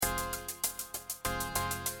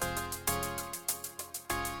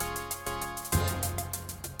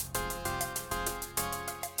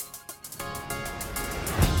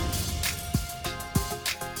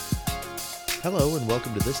Hello and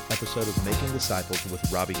welcome to this episode of Making Disciples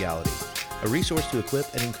with Robbie Gallaty, a resource to equip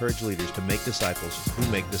and encourage leaders to make disciples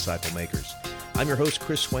who make disciple makers. I'm your host,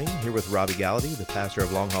 Chris Swain, here with Robbie Gallaty, the pastor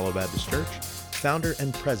of Long Hollow Baptist Church, founder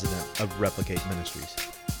and president of Replicate Ministries.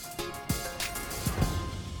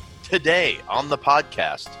 Today on the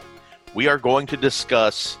podcast, we are going to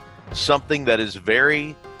discuss something that is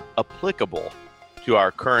very applicable to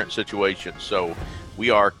our current situation. So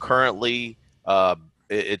we are currently,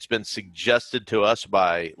 it's been suggested to us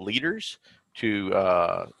by leaders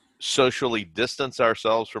to socially distance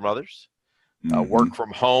ourselves from others, work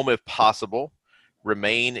from home if possible,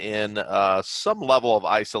 remain in some level of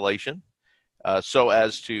isolation so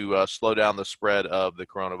as to slow down the spread of the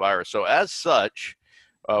coronavirus. So as such,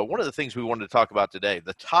 one of the things we wanted to talk about today,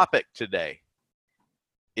 the topic today,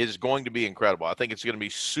 is going to be incredible. I think it's going to be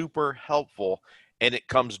super helpful, and it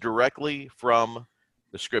comes directly from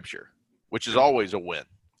the scripture, which is always a win.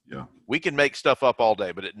 Yeah. We can make stuff up all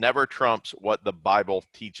day, but it never trumps what the Bible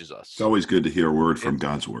teaches us. It's always good to hear a word from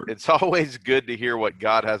God's word. It's always good to hear what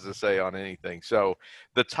God has to say on anything. So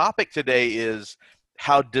the topic today is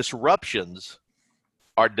how disruptions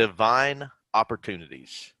are divine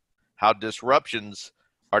opportunities. How disruptions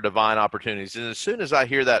are divine opportunities. And as soon as I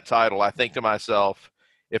hear that title, I think to myself,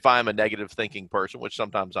 if I'm a negative thinking person, which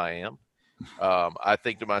sometimes I am, I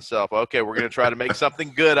think to myself, okay, we're going to try to make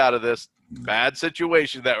something good out of this bad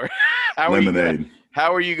situation that we're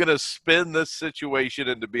how are you going to spin this situation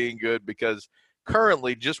into being good? Because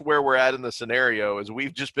currently, just where we're at in the scenario is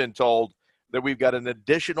we've just been told that we've got an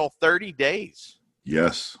additional 30 days.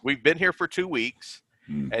 Yes. We've been here for 2 weeks,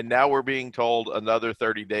 and now we're being told another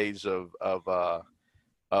 30 days of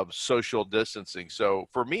social distancing. So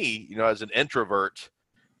for me, as an introvert,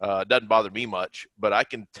 it doesn't bother me much, but I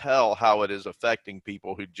can tell how it is affecting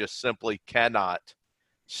people who just simply cannot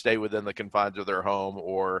stay within the confines of their home,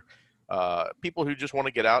 or people who just want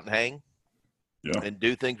to get out and hang and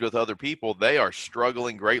do things with other people. They are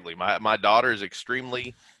struggling greatly. My daughter is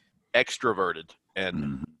extremely extroverted,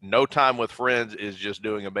 and no time with friends is just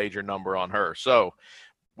doing a major number on her. So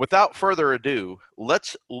without further ado,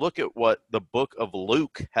 let's look at what the book of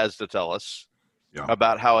Luke has to tell us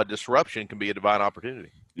about how a disruption can be a divine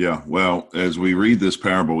opportunity. Yeah, well, as we read this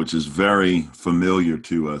parable, which is very familiar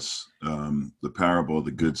to us, the parable of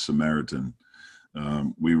the Good Samaritan,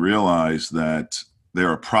 we realize that there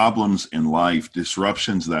are problems in life,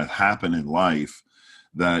 disruptions that happen in life,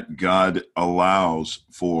 that God allows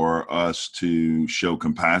for us to show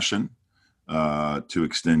compassion, to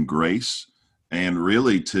extend grace, and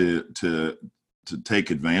really to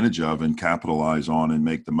take advantage of and capitalize on and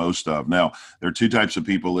make the most of. Now, there are two types of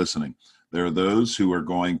people listening. There are those who are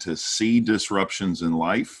going to see disruptions in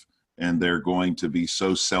life, and they're going to be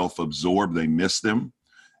so self-absorbed they miss them.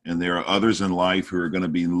 And there are others in life who are going to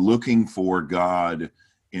be looking for God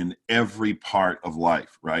in every part of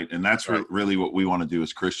life, right? And that's really what we want to do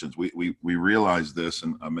as Christians. We realize this,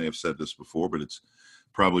 and I may have said this before, but it's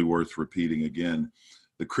probably worth repeating again.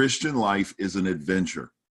 The Christian life is an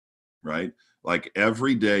adventure, right? Like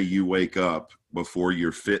every day you wake up, before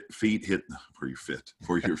your feet hit the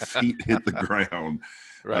ground,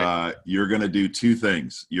 you're going to do two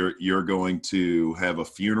things. You're going to have a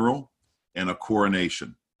funeral and a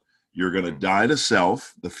coronation. You're going to die to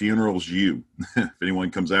self. The funeral's you. If anyone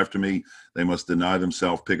comes after me, they must deny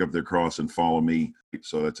themselves, pick up their cross, and follow me.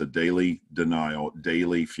 So that's a daily denial,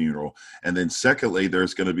 daily funeral. And then secondly,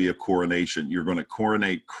 there's going to be a coronation. You're going to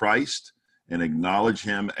coronate Christ and acknowledge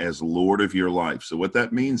him as Lord of your life. So what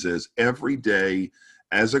that means is every day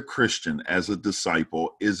as a Christian, as a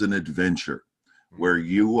disciple, is an adventure where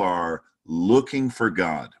you are looking for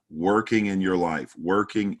God, working in your life,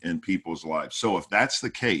 working in people's lives. So if that's the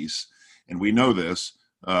case, and we know this,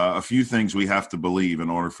 a few things we have to believe in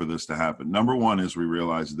order for this to happen. Number one is we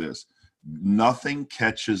realize this: nothing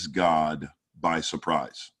catches God by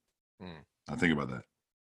surprise. Now think about that.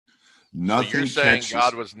 Nothing. So you're saying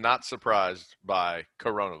God was not surprised by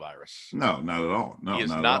coronavirus? No, not at all. No, he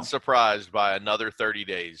is not surprised by another 30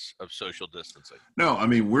 days of social distancing. No, I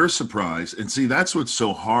mean, we're surprised. And see, that's what's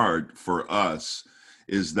so hard for us,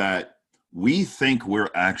 is that we think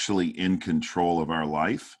we're actually in control of our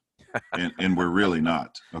life, and we're really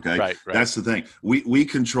not. Okay. Right. That's the thing. We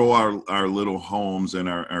control our little homes and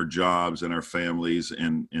our jobs and our families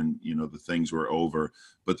and the things we're over.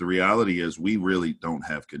 But the reality is we really don't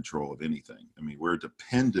have control of anything. I mean, we're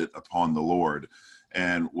dependent upon the Lord.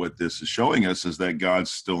 And what this is showing us is that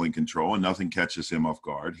God's still in control and nothing catches him off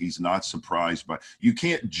guard. He's not surprised you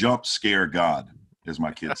can't jump scare God. as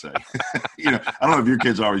my kids say. I don't know if your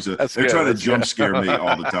kids always do. They're trying to jump scare me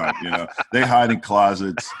all the time. They hide in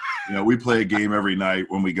closets. We play a game every night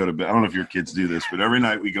when we go to bed. I don't know if your kids do this, but every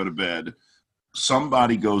night we go to bed,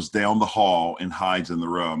 somebody goes down the hall and hides in the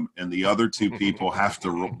room, and the other two people have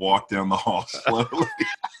to walk down the hall slowly.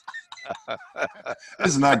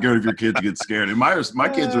 This is not good if your kids get scared. And my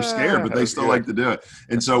kids are scared, but they still like to do it.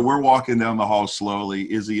 And so we're walking down the hall slowly.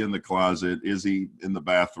 Is he in the closet? Is he in the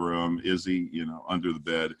bathroom? Is he, under the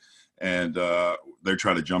bed? And they're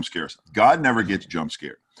trying to jump scare us. God never gets jump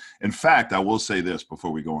scared. In fact, I will say this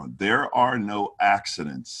before we go on. There are no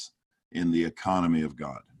accidents in the economy of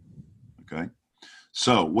God. Okay?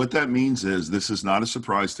 So what that means is this is not a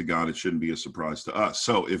surprise to God. It shouldn't be a surprise to us.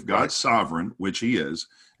 So if God's sovereign, which he is,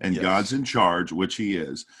 and God's in charge, which he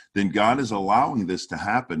is, then God is allowing this to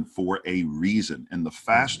happen for a reason. And the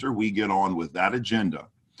faster we get on with that agenda,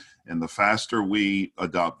 and the faster we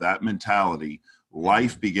adopt that mentality,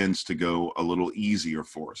 life begins to go a little easier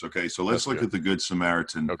for us. Okay, so let's look at the Good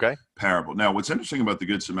Samaritan parable. Now, what's interesting about the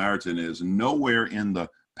Good Samaritan is nowhere in the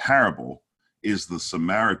parable is the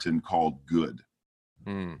Samaritan called good.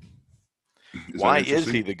 Why is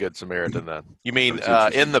he the Good Samaritan then? You mean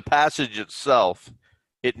in the passage itself,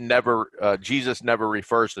 it never Jesus never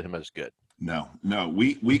refers to him as good? No,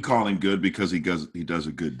 we call him good because he does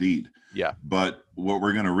a good deed. Yeah. But what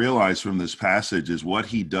we're going to realize from this passage is what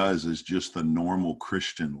he does is just the normal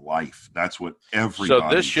Christian life. That's what everybody.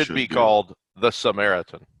 So this should be called the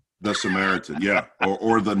Samaritan. The Samaritan, yeah,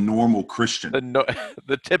 or the normal Christian,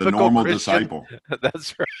 the typical the normal Christian. disciple.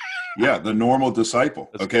 That's right. Yeah, the normal disciple.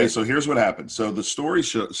 That's okay, good. So here's what happens. So the story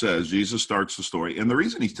says Jesus starts the story, and the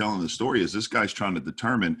reason he's telling the story is this guy's trying to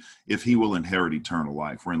determine if he will inherit eternal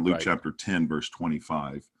life. We're in Luke chapter 10, verse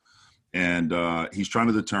 25, and he's trying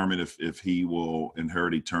to determine if he will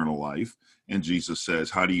inherit eternal life. And Jesus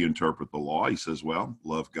says, "How do you interpret the law?" He says, "Well,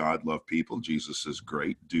 love God, love people." Jesus says,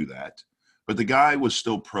 "Great, do that." But the guy was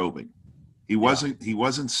still probing. He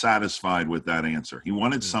wasn't satisfied with that answer. He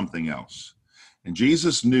wanted something else. And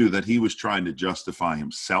Jesus knew that he was trying to justify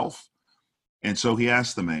himself. And so he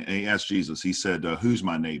asked Jesus, he said, "Who's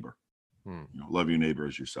my neighbor?" Love your neighbor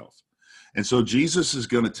as yourself. And so Jesus is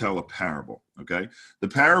going to tell a parable, okay? The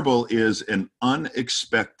parable is an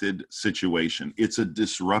unexpected situation. It's a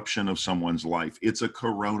disruption of someone's life. It's a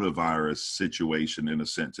coronavirus situation in a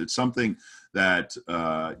sense. It's something that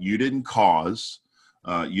you didn't cause.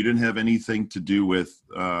 You didn't have anything to do with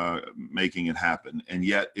making it happen, and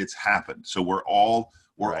yet it's happened. So we're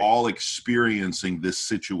all experiencing this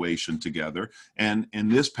situation together. And in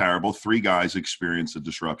this parable, three guys experience a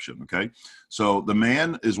disruption. Okay, so the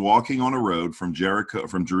man is walking on a road from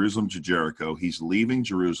Jerusalem to Jericho. He's leaving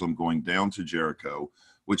Jerusalem, going down to Jericho,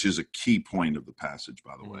 which is a key point of the passage,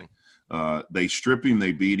 by the way. They strip him,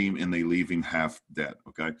 they beat him, and they leave him half dead.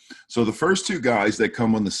 Okay, so the first two guys that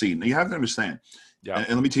come on the scene, now you have to understand. Yeah.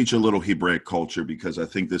 And let me teach you a little Hebraic culture, because I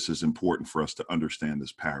think this is important for us to understand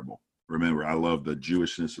this parable. Remember, I love the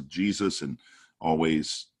Jewishness of Jesus, and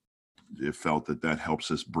always felt that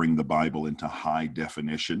helps us bring the Bible into high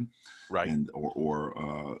definition, and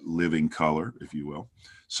or living color, if you will.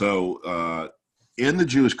 So in the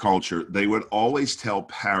Jewish culture, they would always tell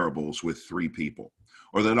parables with three people,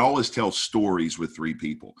 or they'd always tell stories with three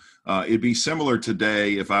people. It'd be similar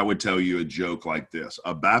today if I would tell you a joke like this: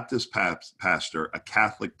 a Baptist pastor, a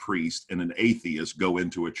Catholic priest, and an atheist go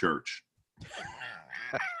into a church.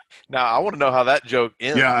 Now, I want to know how that joke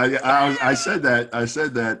ends. Yeah, I said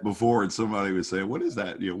that before, and somebody was saying, "What is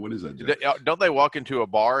that? What is that joke?" Don't they walk into a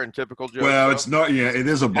bar in typical jokes? Well, it's not. Yeah, it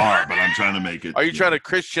is a bar, but I'm trying to make it. Are you trying to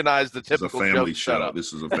Christianize the typical family show? Setup?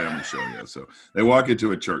 This is a family show. Yeah, so they walk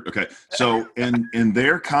into a church. Okay, so in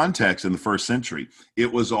their context in the first century, it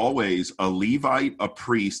was always a Levite, a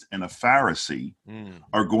priest, and a Pharisee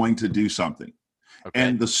are going to do something. Okay.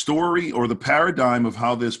 And the story or the paradigm of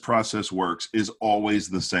how this process works is always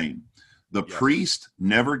the same. The priest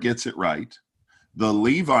never gets it right. The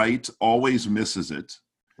Levite always misses it.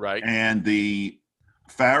 Right. And the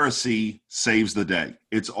Pharisee saves the day.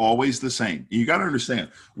 It's always the same. You got to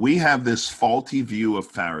understand, we have this faulty view of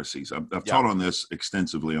Pharisees. I've taught on this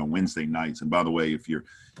extensively on Wednesday nights. And by the way, if you're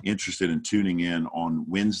interested in tuning in on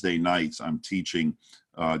Wednesday nights, I'm teaching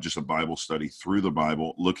just a Bible study through the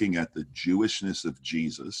Bible, looking at the Jewishness of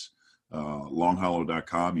Jesus.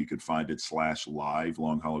 Longhollow.com. You can find it /live,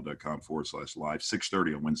 longhollow.com/live,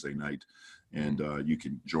 6:30 on Wednesday night. And you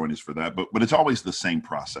can join us for that. But it's always the same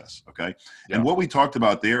process, okay? Yeah. And what we talked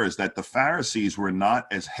about there is that the Pharisees were not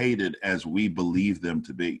as hated as we believe them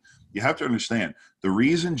to be. You have to understand, the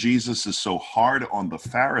reason Jesus is so hard on the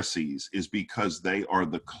Pharisees is because they are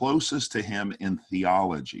the closest to him in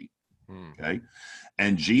theology. Okay.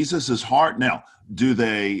 And Jesus' heart. Now, do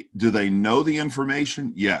they know the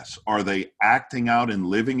information? Yes. Are they acting out and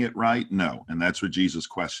living it right? No. And that's what Jesus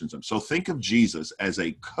questions them. So think of Jesus as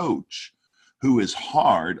a coach who is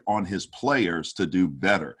hard on his players to do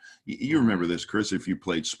better. You remember this, Chris, if you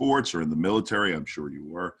played sports or in the military, I'm sure you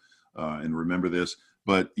were, and remember this.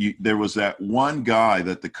 But there was that one guy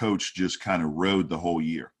that the coach just kind of rode the whole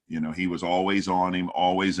year. You know, he was always on him,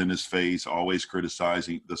 always in his face, always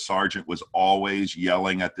criticizing. The sergeant was always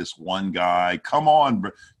yelling at this one guy, come on,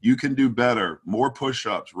 you can do better, more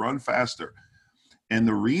push-ups, run faster. And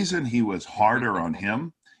the reason he was harder on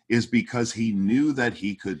him is because he knew that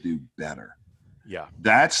he could do better. Yeah.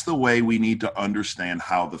 That's the way we need to understand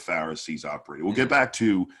how the Pharisees operate. We'll get back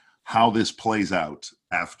to how this plays out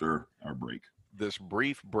after our break. This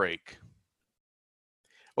brief break.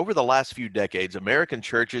 Over the last few decades, American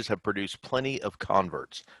churches have produced plenty of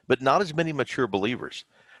converts, but not as many mature believers.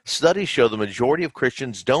 Studies show the majority of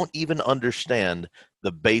Christians don't even understand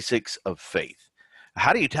the basics of faith.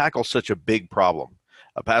 How do you tackle such a big problem?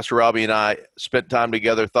 Pastor Robbie and I spent time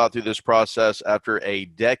together, thought through this process after a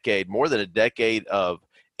decade, more than a decade of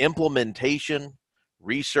implementation,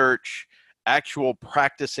 research, actual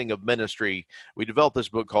practicing of ministry. We developed this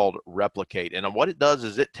book called Replicate. And what it does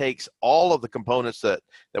is it takes all of the components that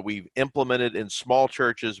we've implemented in small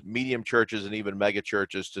churches, medium churches, and even mega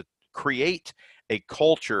churches to create a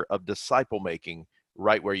culture of disciple making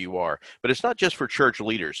right where you are. But it's not just for church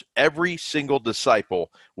leaders. Every single disciple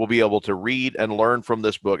will be able to read and learn from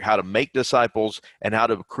this book how to make disciples and how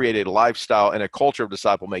to create a lifestyle and a culture of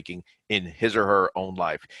disciple making in his or her own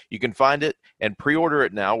life. You can find it and pre-order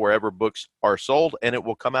it now wherever books are sold, and it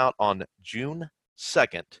will come out on June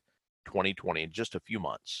 2nd, 2020, in just a few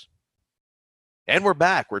months. And we're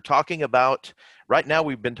back. We're talking about, right now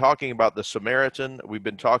we've been talking about the Samaritan. We've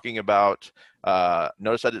been talking about,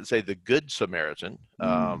 notice I didn't say the Good Samaritan,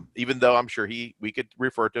 even though I'm sure we could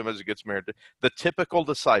refer to him as a Good Samaritan. The typical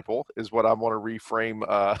disciple is what I want to reframe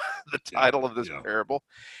the title of this parable.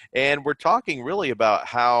 And we're talking really about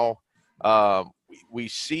how we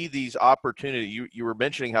see these opportunities. You were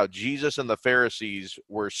mentioning how Jesus and the Pharisees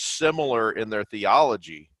were similar in their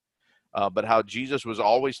theology, but how Jesus was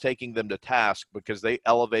always taking them to task because they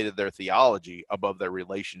elevated their theology above their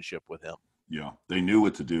relationship with him. Yeah, they knew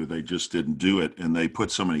what to do. They just didn't do it. And they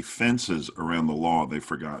put so many fences around the law, they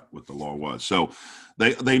forgot what the law was. So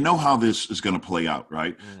they know how this is going to play out,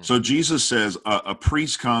 right? So Jesus says a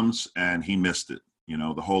priest comes and he missed it. You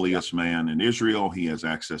know, the holiest man in Israel, he has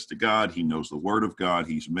access to God. He knows the word of God.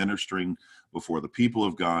 He's ministering before the people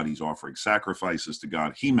of God. He's offering sacrifices to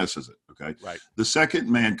God. He misses it. Okay. Right. The second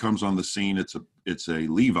man comes on the scene. It's a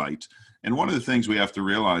Levite. And one of the things we have to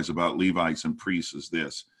realize about Levites and priests is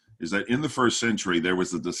that in the first century, there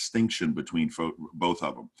was a distinction between both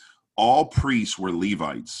of them. All priests were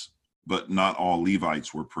Levites, but not all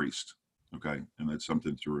Levites were priests. Okay. And that's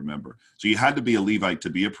something to remember. So you had to be a Levite to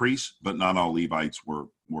be a priest, but not all Levites were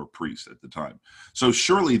priests at the time. So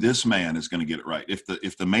surely this man is going to get it right.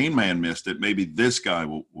 If the main man missed it, maybe this guy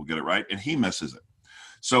will get it right, and he misses it.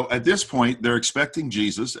 So at this point, they're expecting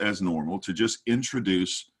Jesus, as normal, to just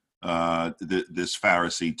introduce this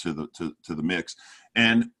Pharisee to the mix.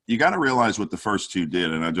 And you got to realize what the first two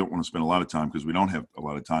did. And I don't want to spend a lot of time because we don't have a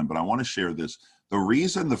lot of time, but I want to share this. The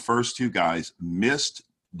reason the first two guys missed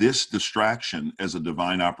this distraction as a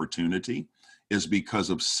divine opportunity is because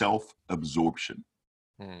of self-absorption.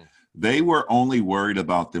 They were only worried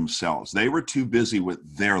about themselves. They were too busy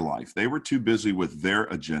with their life. They were too busy with their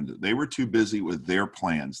agenda. They were too busy with their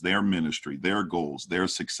plans, their ministry, their goals, their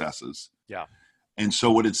successes. Yeah. And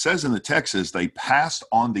so what it says in the text is they passed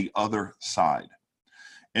on the other side.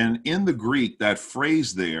 And in the Greek, that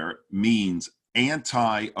phrase there means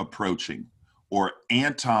anti-approaching or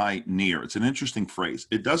anti-near. It's an interesting phrase.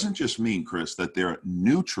 It doesn't just mean, Chris, that they're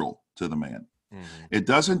neutral to the man. It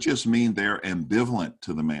doesn't just mean they're ambivalent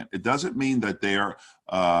to the man. It doesn't mean that they're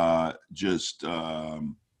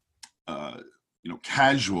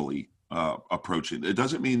casually approaching. It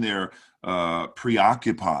doesn't mean they're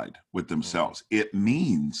preoccupied with themselves. It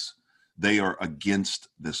means they are against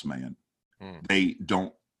this man. They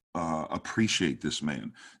don't appreciate this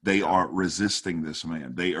man. They are resisting this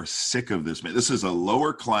man. They are sick of this man. This is a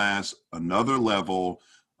lower class, another level,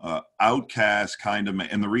 outcast kind of man.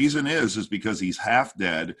 And the reason is because he's half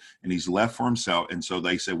dead and he's left for himself. And so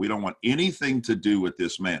they say, we don't want anything to do with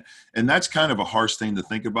this man. And that's kind of a harsh thing to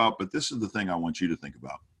think about, but this is the thing I want you to think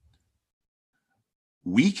about.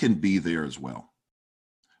 We can be there as well.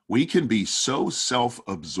 We can be so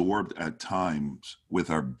self-absorbed at times with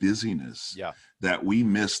our busyness that we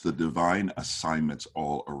miss the divine assignments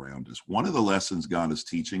all around us. One of the lessons God is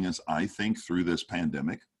teaching us, I think, through this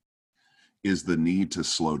pandemic is the need to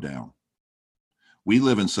slow down. We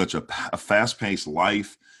live in such a fast-paced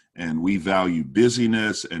life, and we value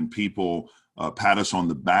busyness, and people pat us on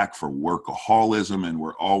the back for workaholism, and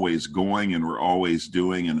we're always going and we're always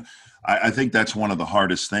doing. And I think that's one of the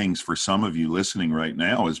hardest things for some of you listening right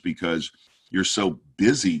now, is because you're so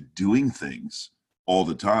busy doing things all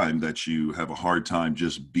the time that you have a hard time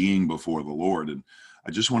just being before the Lord. And I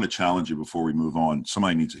just want to challenge you before we move on.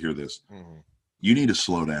 Somebody needs to hear this. Mm-hmm. You need to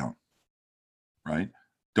slow down, right?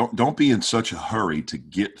 Don't be in such a hurry to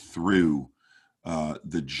get through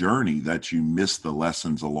the journey that you miss the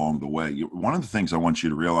lessons along the way. One of the things I want you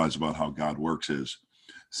to realize about how God works is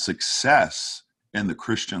success in the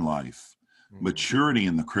Christian life, maturity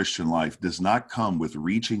in the Christian life does not come with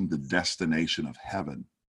reaching the destination of heaven.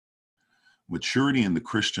 Maturity in the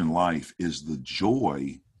Christian life is the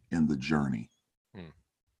joy in the journey.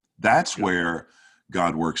 That's where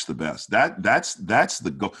God works the best. That's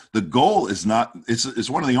the goal. The goal is not, it's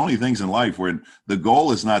one of the only things in life where the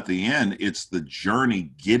goal is not the end, it's the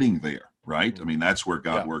journey getting there, right? I mean, that's where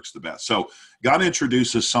God works the best. So God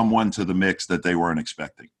introduces someone to the mix that they weren't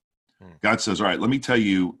expecting. God says, all right, let me tell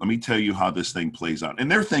you how this thing plays out.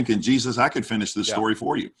 And they're thinking, Jesus, I could finish this story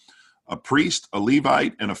for you. A priest, a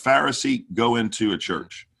Levite, and a Pharisee go into a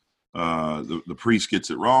church. The priest gets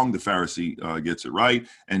it wrong. The Pharisee gets it right.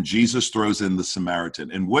 And Jesus throws in the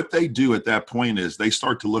Samaritan. And what they do at that point is they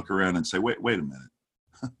start to look around and say, wait a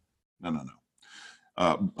minute.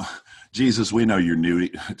 No. Jesus, we know you're new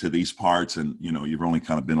to these parts, and you've only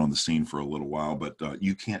kind of been on the scene for a little while, but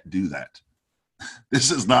you can't do that. This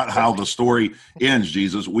is not how the story ends,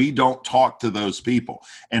 Jesus. We don't talk to those people.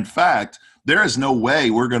 In fact, there is no way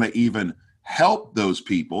we're going to even help those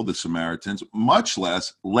people, the Samaritans, much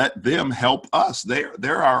less let them help us.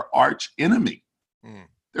 They're our arch enemy.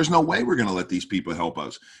 There's no way we're going to let these people help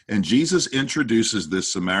us. And Jesus introduces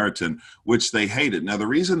this Samaritan, which they hated. Now, the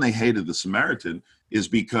reason they hated the Samaritan is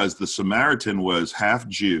because the Samaritan was half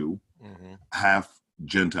Jew, half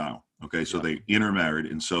Gentile. Okay, so they intermarried,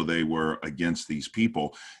 and so they were against these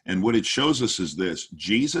people. And what it shows us is this: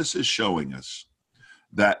 Jesus is showing us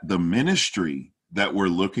that the ministry that we're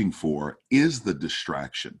looking for is the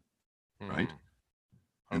distraction, right?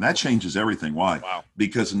 And that changes everything. Why? Wow.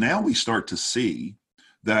 Because now we start to see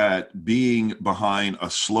that being behind a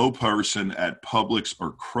slow person at Publix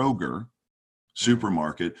or Kroger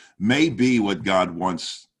supermarket may be what God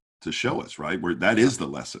wants to show us, right? Where that is the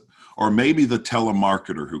lesson. Or maybe the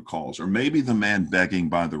telemarketer who calls, or maybe the man begging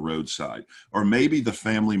by the roadside, or maybe the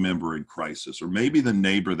family member in crisis, or maybe the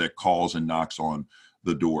neighbor that calls and knocks on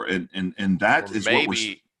the door. And that is what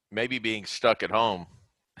we're maybe being stuck at home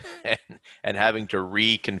and having to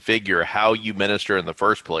reconfigure how you minister in the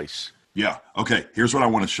first place. Yeah. Okay. Here's what I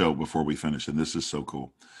want to show before we finish. And this is so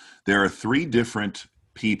cool. There are three different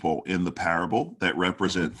people in the parable that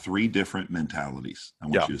represent three different mentalities. I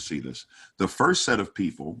want you to see this. The first set of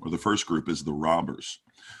people, or the first group, is the robbers.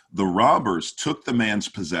 The robbers took the man's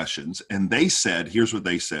possessions, and they said, here's what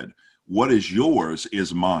they said: what is yours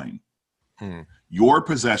is mine. Your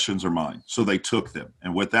possessions are mine. So they took them.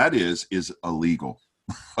 And what that is illegal.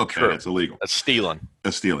 Okay, That's illegal. That's stealing.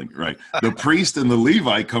 That's stealing, right. The priest and the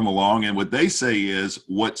Levite come along, and what they say is,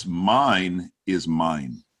 what's mine is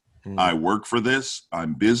mine. I work for this.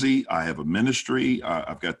 I'm busy. I have a ministry.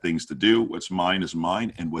 I've got things to do. What's mine is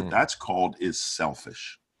mine. And what that's called is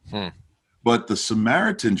selfish. But the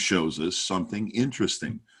Samaritan shows us something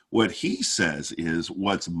interesting. What he says is,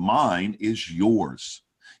 what's mine is yours.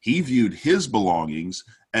 He viewed his belongings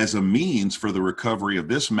as a means for the recovery of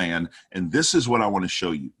this man. And this is what I want to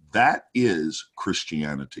show you. That is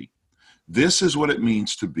Christianity. This is what it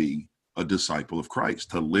means to be a disciple of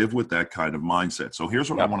Christ, to live with that kind of mindset. So here's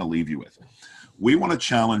what I want to leave you with. We want to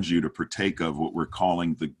challenge you to partake of what we're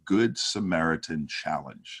calling the Good Samaritan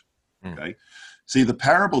Challenge. Okay. See, the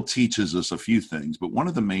parable teaches us a few things, but one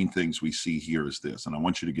of the main things we see here is this, and I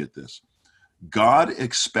want you to get this. God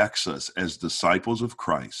expects us as disciples of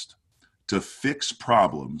Christ to fix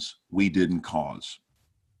problems we didn't cause.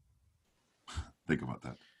 Think about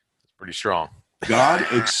that. It's pretty strong. God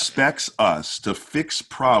expects us to fix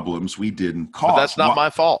problems we didn't cause. But that's not my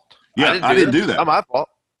fault. Yeah, I didn't do that. Not my fault.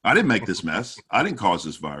 I didn't make this mess. I didn't cause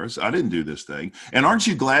this virus. I didn't do this thing. And aren't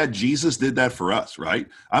you glad Jesus did that for us, right?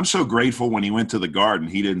 I'm so grateful when he went to the garden,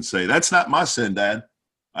 he didn't say, that's not my sin, Dad.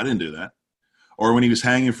 I didn't do that. Or when he was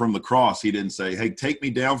hanging from the cross, he didn't say, hey, take me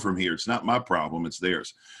down from here. It's not my problem. It's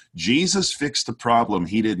theirs. Jesus fixed the problem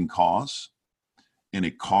he didn't cause. and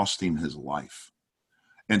it cost him his life.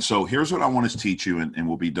 And so here's what I want to teach you, and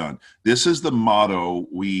we'll be done. This is the motto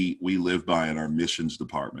we live by in our missions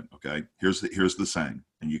department, okay? Here's the saying,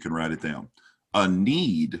 and you can write it down. A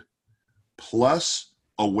need plus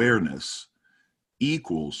awareness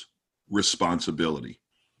equals responsibility.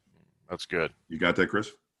 That's good. You got that,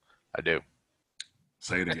 Chris? I do.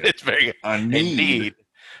 Say it again. It's very good. A need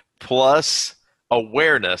plus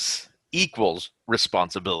awareness equals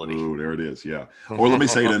responsibility. Ooh, there it is. Yeah. Or let me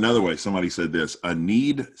say it another way. Somebody said this: a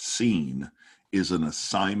need seen is an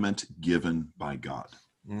assignment given by God.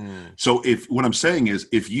 So what I'm saying is,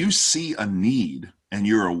 if you see a need and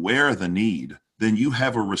you're aware of the need, then you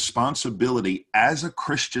have a responsibility as a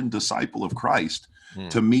Christian disciple of Christ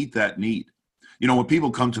to meet that need. You know, when people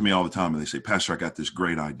come to me all the time and they say, Pastor, I got this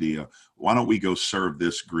great idea. Why don't we go serve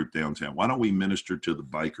this group downtown? Why don't we minister to the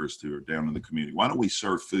bikers who are down in the community? Why don't we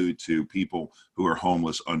serve food to people who are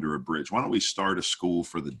homeless under a bridge? Why don't we start a school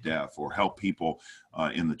for the deaf or help people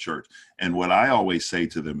in the church? And what I always say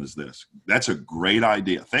to them is this: that's a great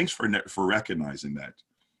idea. Thanks for recognizing that.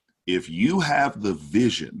 If you have the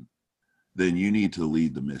vision, then you need to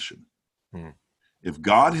lead the mission. If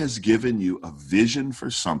God has given you a vision for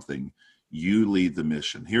something, you lead the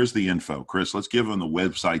mission. Here's the info. Chris, let's give them the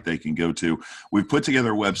website they can go to. We've put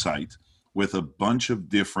together a website with a bunch of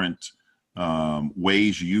different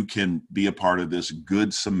ways you can be a part of this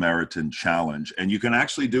Good Samaritan Challenge. And you can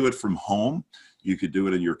actually do it from home. You could do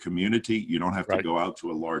it in your community. You don't have to go out to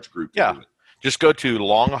a large group to do it. Just go to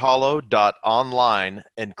longhollow.online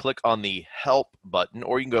and click on the help button,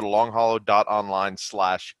 or you can go to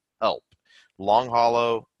longhollow.online/help.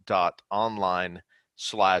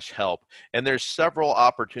 longhollow.online/help. And there's several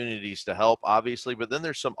opportunities to help, obviously, but then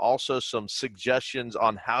there's also some suggestions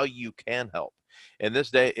on how you can help. In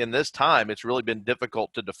this time, it's really been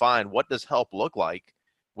difficult to define what does help look like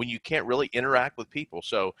when you can't really interact with people.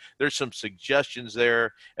 So there's some suggestions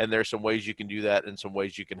there, and there's some ways you can do that and some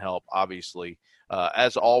ways you can help, obviously.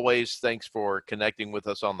 As always, thanks for connecting with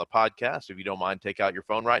us on the podcast. If you don't mind, take out your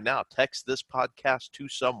phone right now, text this podcast to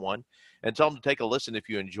someone, and tell them to take a listen if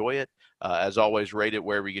you enjoy it. As always, rate it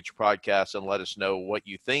wherever you get your podcasts and let us know what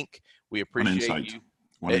you think. We appreciate you.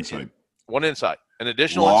 One insight. An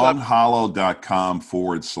additional insight.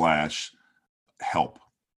 longhollow.com/help.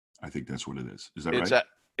 I think that's what it is. Is that right?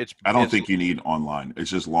 I don't think you need online. It's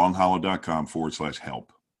just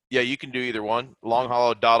longhollow.com/help. Yeah, you can do either one.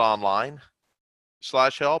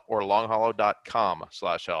 longhollow.online/help or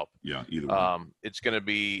longhollow.com/help. Yeah, either one. It's going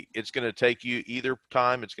to take you either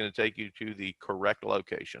time. It's going to take you to the correct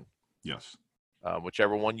location. Yes.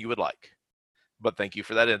 Whichever one you would like. But thank you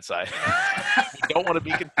for that insight. We don't want to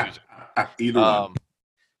be confusing. Either one.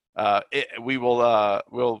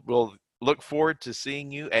 We'll look forward to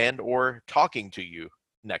seeing you and or talking to you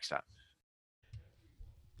next time.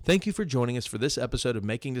 Thank you for joining us for this episode of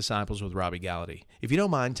Making Disciples with Robbie Gallaty. If you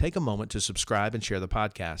don't mind, take a moment to subscribe and share the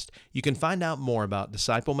podcast. You can find out more about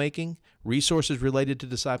disciple making, resources related to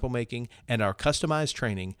disciple making, and our customized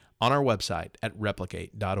training on our website at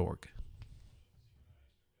replicate.org.